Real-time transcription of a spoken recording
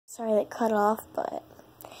Sorry that cut off, but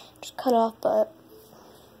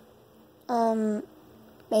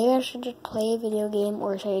maybe I should just play a video game,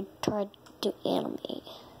 or should I try to animate?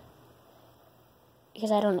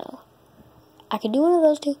 Because I don't know. I could do one of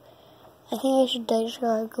those two. I think I should just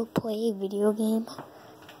go play a video game.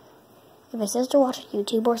 If my sister watches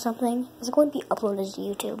YouTube or something, it's going to be uploaded to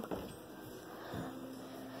YouTube.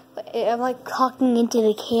 But I'm like talking into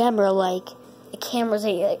the camera, like the camera's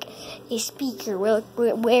like a speaker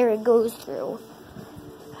where it goes through.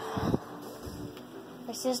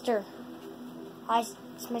 My sister. Hi,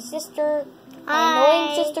 it's my sister. My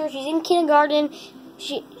annoying sister. She's in kindergarten.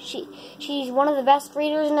 She's one of the best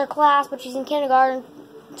readers in her class, but she's in kindergarten,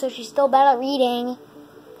 so she's still bad at reading.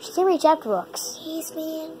 She can't read chapter books. He's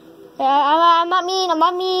mean. I'm not mean. I'm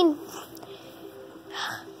not mean.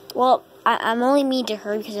 Well, I'm only mean to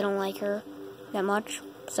her because I don't like her that much.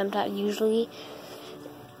 Sometimes, usually.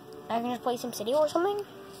 I can just play SimCity or something.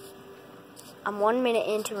 I'm 1 minute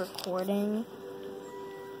into recording.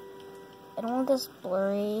 I don't want this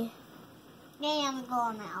blurry. Yeah, I'm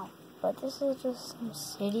going now. But this is just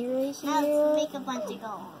SimCity right here. Now let's make a bunch of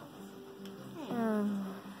go.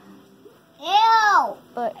 Ew!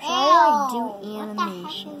 But should I like do animation? What the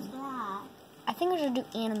heck is that? I think I should do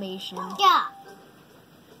animation. Yeah.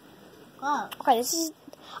 Go. Okay,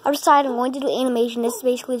 I decided I'm going to do animation. This is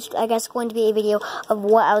basically, I guess, going to be a video of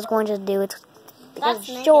what I was going to do. Because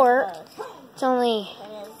it's short. It's only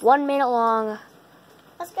 1 minute long.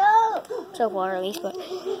 Let's go. So far, at least. But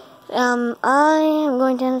I am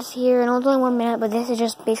going to end this here. I know it's only 1 minute, but this is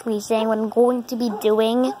just basically saying what I'm going to be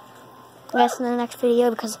doing, I guess, in the next video.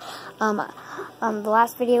 Because the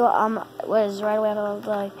last video was right away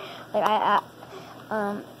after,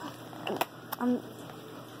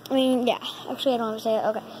 I mean, yeah. Actually, I don't have to say it.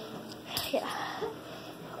 Okay. Yeah.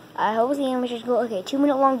 I hope the animation is cool. Okay, 2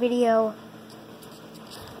 minute long video.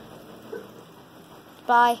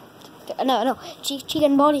 Bye. No. Chica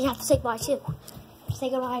and Bonnie have to say goodbye too. Say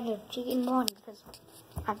goodbye to Chica and Bonnie because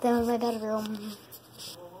I have them in my bedroom.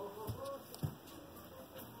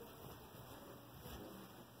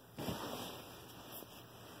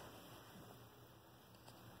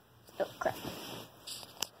 Oh crap.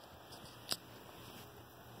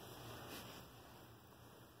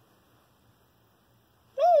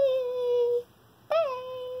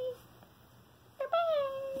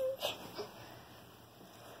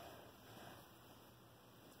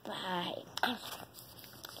 Bye.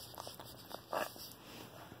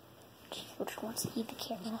 Which wants to eat the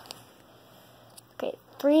camera? Okay,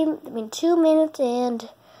 2 minutes and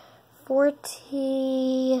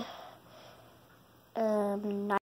 49